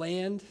is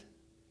bland,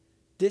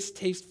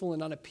 distasteful,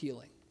 and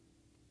unappealing.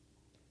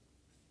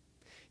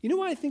 You know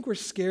why I think we're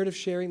scared of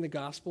sharing the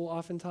gospel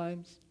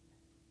oftentimes?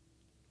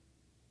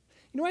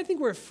 You know why I think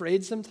we're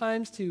afraid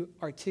sometimes to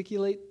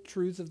articulate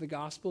truths of the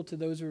gospel to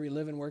those where we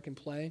live and work and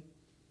play?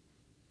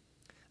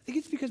 I think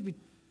it's because we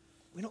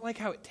don't like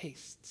how it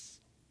tastes.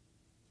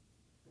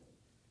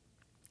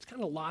 It's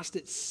kind of lost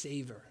its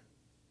savor.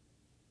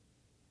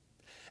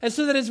 And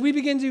so that as we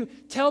begin to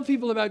tell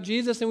people about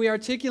Jesus and we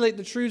articulate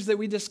the truths that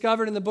we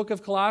discovered in the book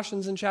of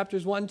Colossians in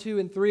chapters 1, 2,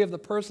 and 3 of the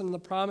person and the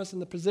promise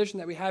and the position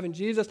that we have in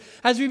Jesus,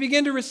 as we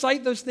begin to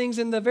recite those things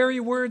and the very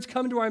words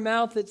come to our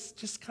mouth, it's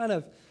just kind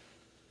of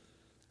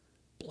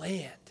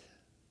bland,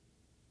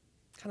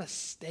 kind of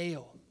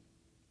stale.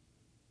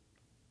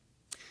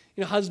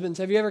 You know, husbands,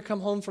 have you ever come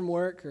home from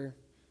work or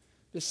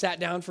just sat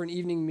down for an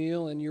evening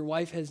meal and your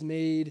wife has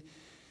made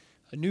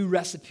a new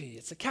recipe?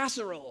 It's a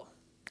casserole.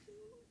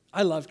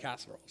 I love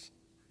casseroles.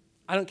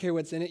 I don't care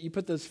what's in it. You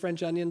put those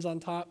French onions on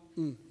top.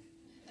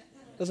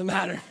 Doesn't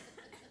matter.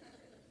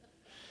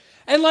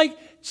 And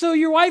so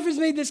your wife has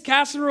made this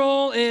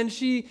casserole and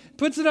she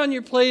puts it on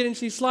your plate and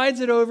she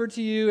slides it over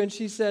to you and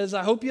she says,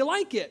 I hope you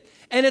like it.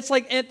 And it's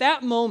like at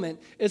that moment,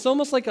 it's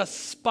almost like a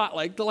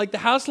spotlight. Like the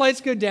house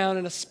lights go down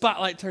and a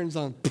spotlight turns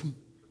on.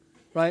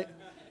 Right?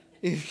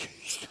 You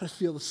gotta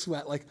feel the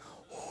sweat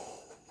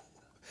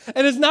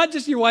And it's not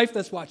just your wife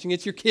that's watching,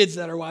 it's your kids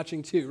that are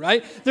watching too,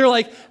 right? They're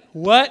like,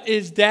 what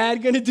is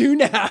dad going to do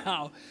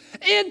now?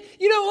 And,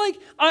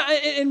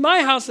 in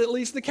my house at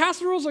least, the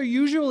casseroles are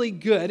usually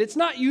good. It's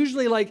not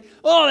usually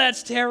oh,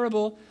 that's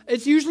terrible.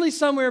 It's usually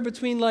somewhere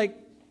between that's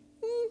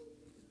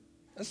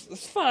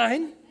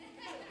fine.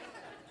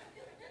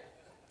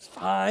 It's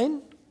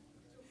fine.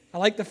 I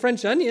like the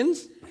French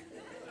onions.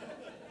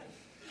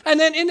 And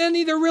then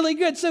they're really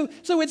good. So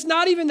it's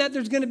not even that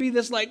there's going to be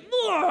this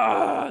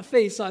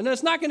face on. No,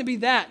 it's not going to be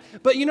that.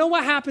 But you know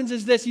what happens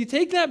is this: you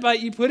take that bite,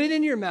 you put it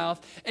in your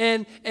mouth,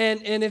 and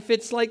if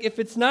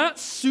it's not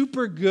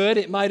super good,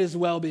 it might as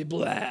well be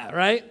blah,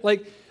 right?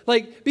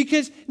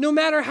 Because no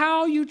matter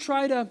how you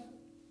try to,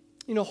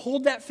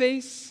 hold that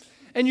face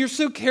and you're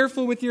so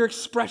careful with your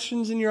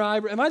expressions in your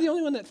eyebrow. Am I the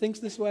only one that thinks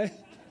this way?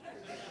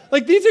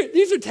 Like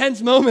these are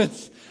tense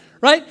moments,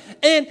 right?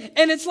 And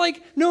it's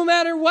like no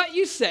matter what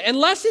you say,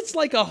 unless it's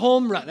like a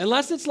home run,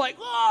 unless it's like,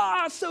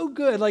 oh, so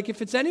good. Like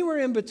if it's anywhere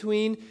in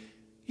between,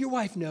 your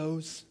wife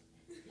knows.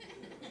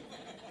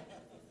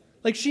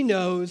 Like she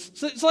knows.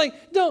 So it's like,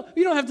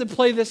 you don't have to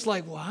play this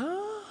like, wow,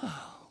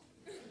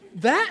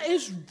 that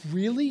is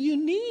really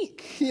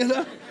unique,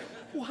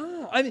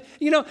 Wow. I mean,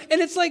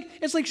 and it's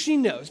like she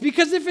knows.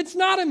 Because if it's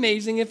not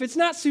amazing, if it's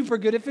not super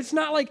good, if it's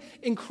not like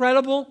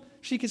incredible,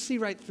 she can see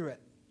right through it,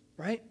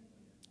 right?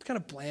 It's kind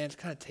of bland, it's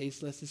kind of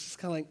tasteless. It's just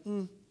kind of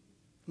like,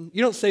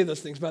 You don't say those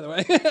things, by the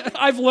way.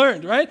 I've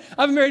learned, right?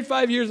 I've been married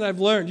 5 years and I've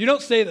learned. You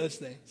don't say those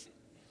things.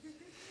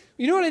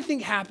 You know what I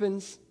think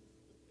happens?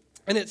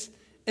 And it's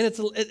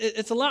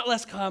a lot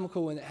less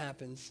comical when it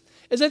happens,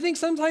 is I think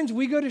sometimes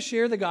we go to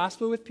share the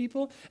gospel with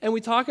people and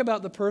we talk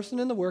about the person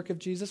and the work of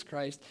Jesus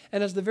Christ,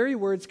 and as the very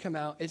words come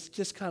out, it's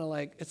just kind of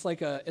like, it's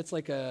like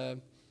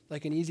an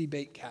easy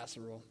bake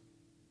casserole.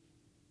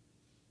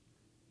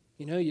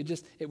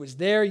 It was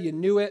there, you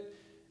knew it,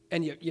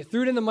 and you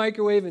threw it in the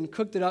microwave and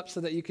cooked it up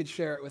so that you could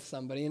share it with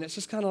somebody, and it's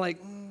just kind of like,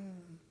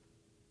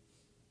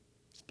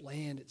 it's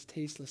bland, it's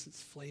tasteless,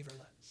 it's flavorless.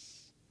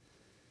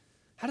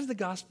 How does the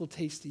gospel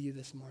taste to you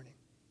this morning?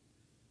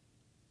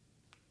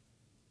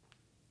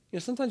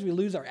 Sometimes we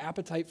lose our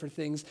appetite for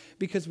things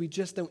because we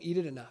just don't eat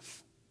it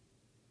enough.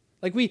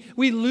 Like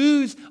we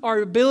lose our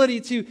ability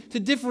to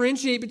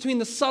differentiate between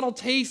the subtle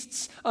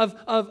tastes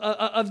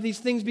of these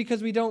things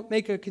because we don't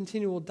make a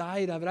continual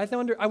diet of it.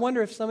 I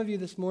wonder if some of you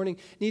this morning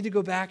need to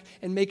go back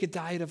and make a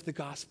diet of the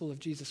gospel of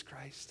Jesus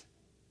Christ.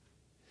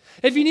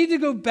 If you need to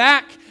go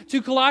back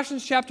to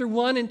Colossians chapter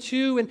 1 and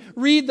 2 and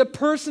read the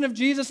person of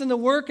Jesus and the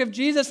work of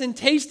Jesus and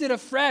taste it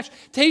afresh,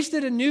 taste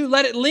it anew,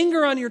 let it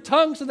linger on your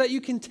tongue so that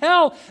you can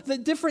tell the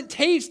different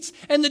tastes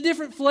and the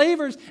different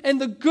flavors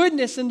and the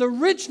goodness and the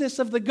richness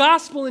of the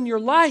gospel in your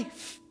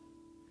life.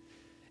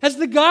 Has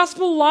the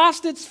gospel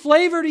lost its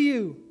flavor to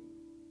you?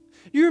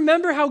 You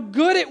remember how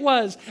good it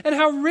was and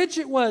how rich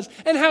it was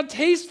and how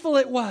tasteful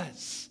it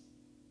was.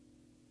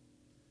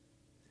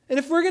 And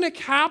if we're going to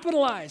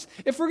capitalize,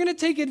 if we're going to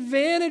take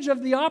advantage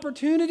of the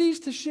opportunities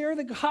to share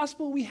the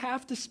gospel, we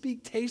have to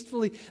speak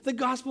tastefully. The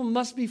gospel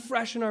must be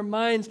fresh in our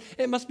minds.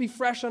 It must be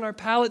fresh on our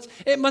palates.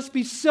 It must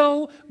be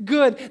so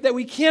good that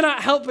we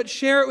cannot help but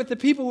share it with the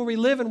people where we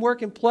live and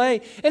work and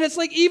play. And it's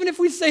like even if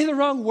we say the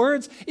wrong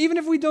words, even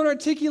if we don't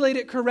articulate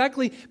it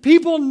correctly,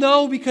 people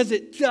know because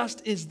it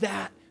just is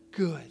that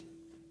good.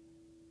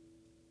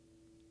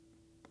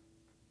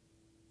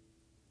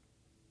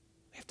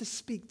 We have to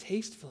speak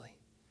tastefully.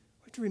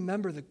 To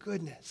remember the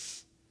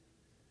goodness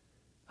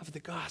of the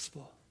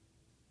gospel.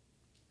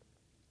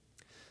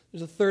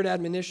 There's a third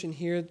admonition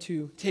here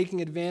to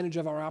taking advantage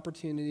of our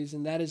opportunities,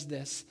 and that is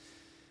this: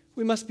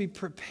 we must be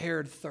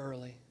prepared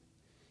thoroughly.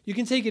 You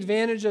can take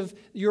advantage of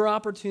your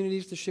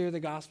opportunities to share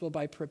the gospel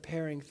by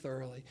preparing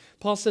thoroughly.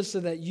 Paul says, so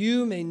that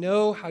you may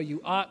know how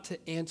you ought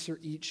to answer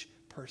each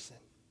person.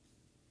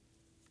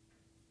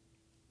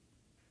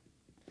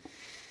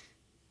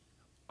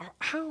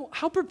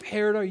 How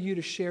prepared are you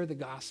to share the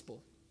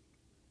gospel?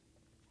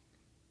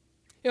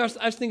 I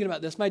was thinking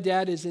about this. My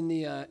dad is in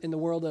the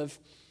world of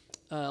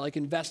like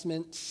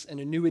investments and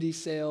annuity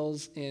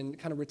sales and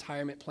kind of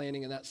retirement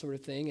planning and that sort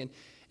of thing.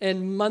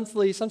 And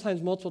monthly, sometimes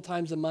multiple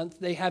times a month,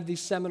 they have these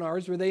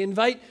seminars where they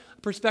invite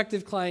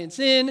prospective clients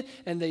in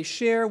and they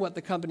share what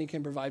the company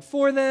can provide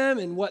for them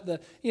and what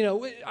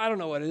I don't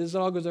know what it is. It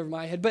all goes over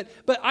my head. But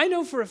I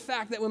know for a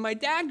fact that when my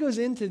dad goes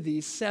into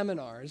these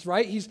seminars,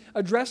 right, he's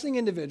addressing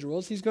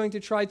individuals. He's going to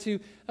try to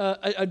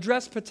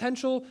address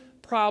potential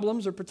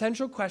problems or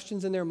potential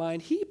questions in their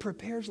mind. He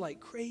prepares like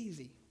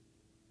crazy.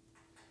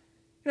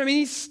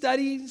 He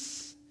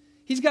studies.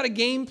 He's got a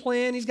game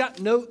plan. He's got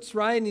notes,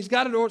 right? And he's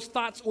got his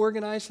thoughts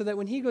organized so that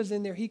when he goes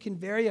in there, he can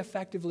very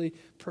effectively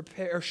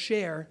prepare or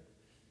share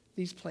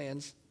these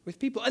plans with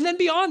people. And then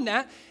beyond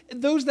that,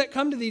 those that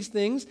come to these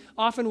things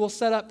often will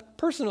set up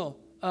personal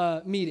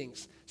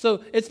meetings.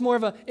 So it's more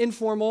of an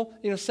informal,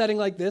 setting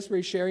like this where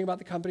he's sharing about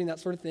the company and that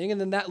sort of thing. And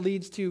then that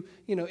leads to,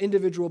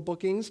 individual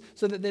bookings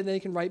so that then they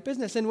can write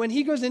business. And when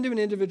he goes into an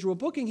individual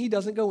booking, he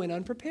doesn't go in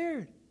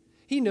unprepared.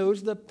 He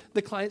knows the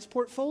client's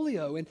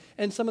portfolio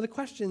and some of the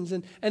questions.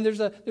 And there's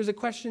a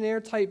questionnaire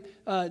type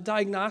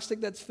diagnostic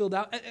that's filled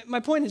out.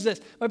 My point is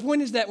this. My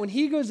point is that when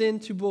he goes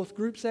into both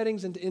group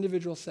settings and to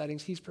individual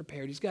settings, he's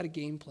prepared. He's got a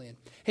game plan.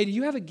 Hey, do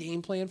you have a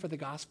game plan for the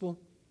gospel?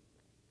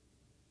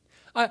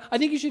 I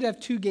think you should have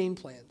two game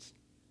plans.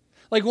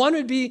 Like one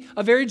would be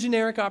a very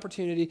generic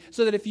opportunity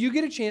so that if you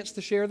get a chance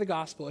to share the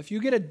gospel, if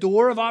you get a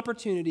door of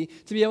opportunity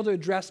to be able to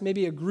address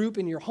maybe a group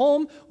in your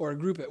home or a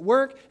group at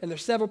work and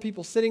there's several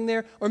people sitting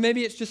there, or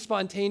maybe it's just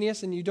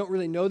spontaneous and you don't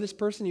really know this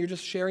person, you're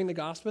just sharing the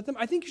gospel with them,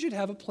 I think you should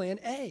have a plan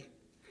A.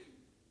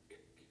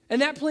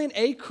 And that plan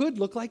A could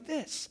look like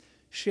this: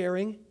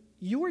 sharing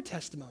your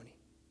testimony.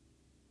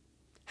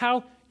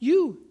 How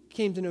you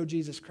came to know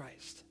Jesus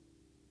Christ.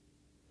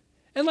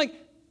 And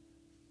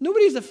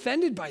Nobody's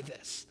offended by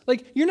this.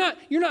 Like, you're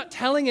not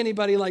telling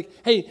anybody like,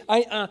 hey,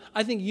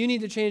 I think you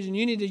need to change and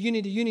you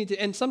need to.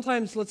 And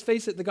sometimes, let's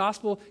face it, the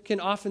gospel can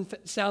often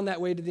sound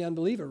that way to the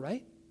unbeliever,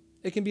 right?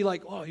 It can be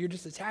like, oh, you're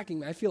just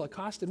attacking me. I feel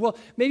accosted. Well,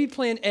 maybe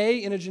plan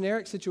A in a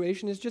generic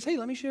situation is just, hey,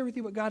 let me share with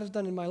you what God has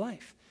done in my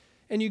life.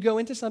 And you go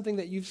into something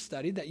that you've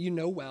studied, that you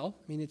know well.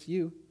 I mean, it's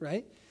you,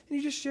 right? And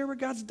you just share what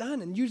God's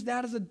done and use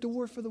that as a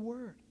door for the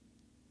word.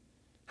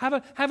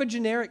 Have a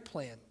generic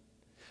plan.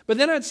 But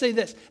then I'd say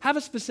this, have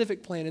a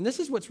specific plan. And this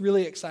is what's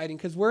really exciting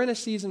because we're in a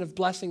season of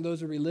blessing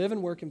those where we live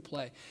and work and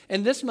play.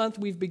 And this month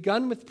we've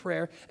begun with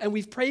prayer and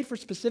we've prayed for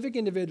specific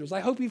individuals. I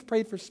hope you've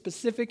prayed for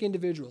specific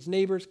individuals,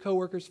 neighbors,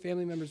 coworkers,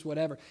 family members,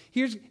 whatever.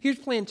 Here's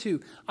plan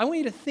 2. I want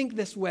you to think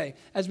this way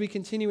as we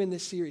continue in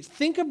this series.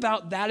 Think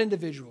about that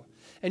individual.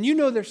 And you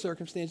know their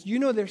circumstance, you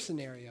know their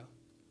scenario.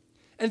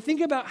 And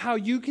think about how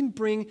you can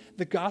bring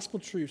the gospel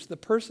truths, the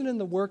person and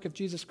the work of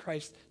Jesus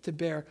Christ to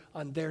bear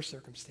on their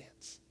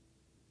circumstance.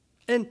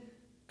 And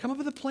come up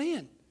with a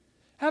plan.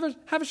 Have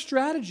a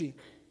strategy,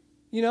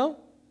 you know?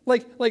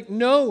 Like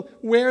know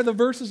where the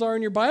verses are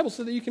in your Bible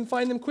so that you can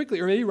find them quickly.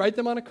 Or maybe write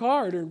them on a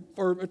card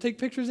or take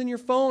pictures in your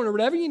phone or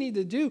whatever you need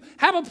to do.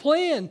 Have a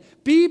plan.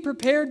 Be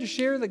prepared to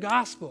share the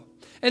gospel.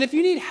 And if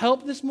you need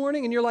help this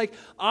morning and you're like,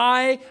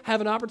 I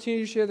have an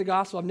opportunity to share the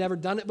gospel. I've never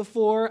done it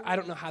before. I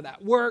don't know how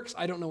that works.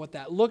 I don't know what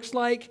that looks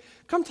like.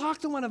 Come talk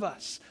to one of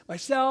us.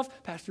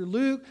 Myself, Pastor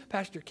Luke,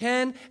 Pastor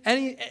Ken,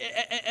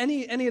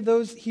 any of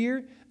those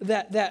here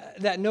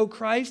that know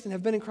Christ and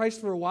have been in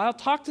Christ for a while.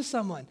 Talk to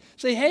someone.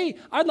 Say, hey,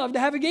 I'd love to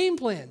have a game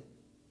plan.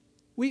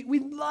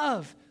 We'd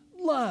love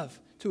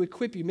to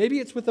equip you. Maybe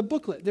it's with a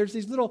booklet. There's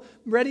these little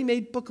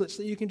ready-made booklets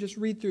that you can just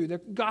read through.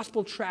 They're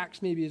gospel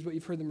tracts, maybe is what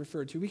you've heard them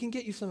referred to. We can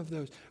get you some of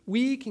those.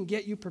 We can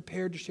get you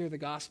prepared to share the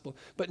gospel.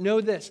 But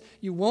know this,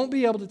 you won't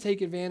be able to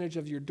take advantage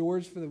of your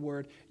doors for the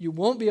word. You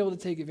won't be able to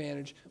take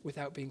advantage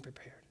without being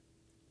prepared.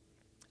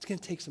 It's going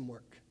to take some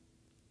work.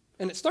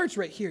 And it starts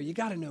right here. You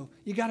got to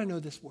know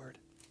this word.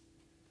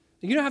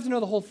 You don't have to know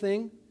the whole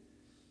thing,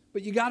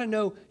 but you got to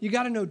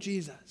know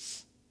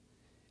Jesus.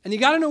 And you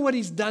got to know what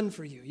he's done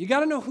for you. You got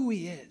to know who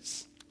he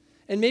is.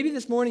 And maybe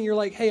this morning you're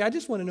like, hey, I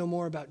just want to know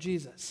more about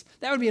Jesus.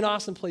 That would be an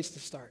awesome place to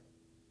start.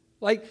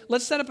 Like,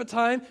 let's set up a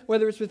time,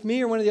 whether it's with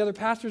me or one of the other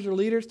pastors or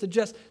leaders, to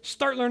just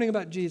start learning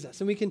about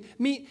Jesus. And we can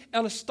meet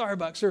on a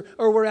Starbucks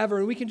or wherever,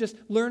 and we can just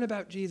learn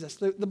about Jesus.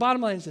 The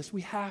bottom line is this,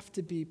 we have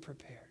to be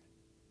prepared.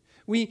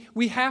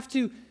 We have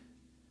to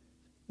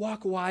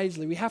walk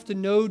wisely. We have to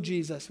know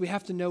Jesus. We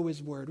have to know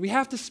his word. We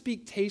have to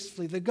speak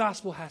tastefully. The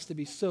gospel has to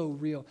be so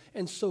real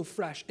and so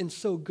fresh and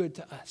so good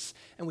to us.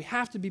 And we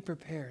have to be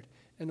prepared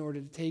in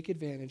order to take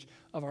advantage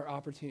of our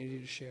opportunity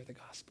to share the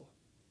gospel.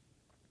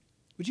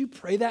 Would you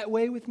pray that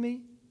way with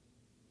me?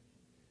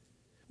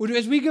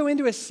 As we go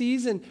into a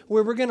season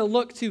where we're going to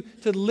look to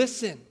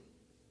listen,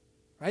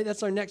 right?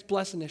 That's our next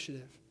Bless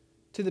initiative,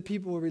 to the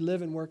people where we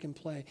live and work and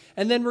play.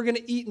 And then we're going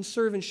to eat and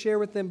serve and share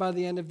with them by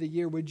the end of the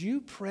year. Would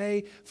you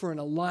pray for an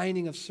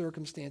aligning of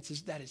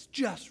circumstances that is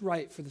just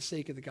right for the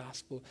sake of the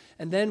gospel?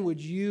 And then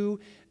would you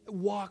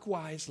walk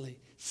wisely,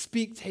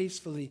 speak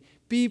tastefully,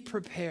 be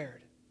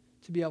prepared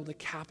to be able to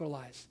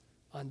capitalize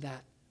on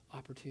that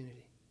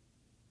opportunity?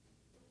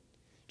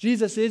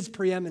 Jesus is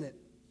preeminent.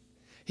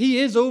 He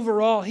is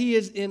over all. He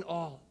is in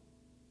all.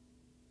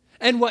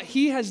 And what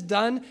he has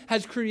done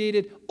has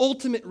created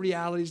ultimate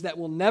realities that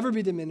will never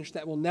be diminished,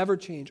 that will never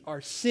change.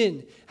 Our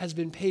sin has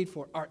been paid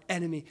for. Our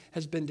enemy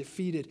has been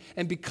defeated.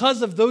 And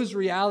because of those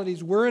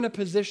realities, we're in a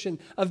position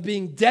of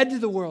being dead to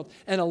the world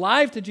and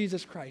alive to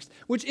Jesus Christ,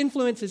 which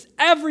influences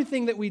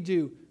everything that we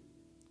do.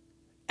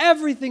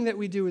 Everything that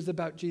we do is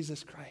about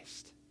Jesus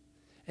Christ.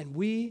 And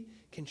we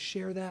can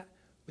share that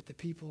with the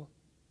people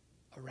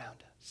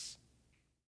around us.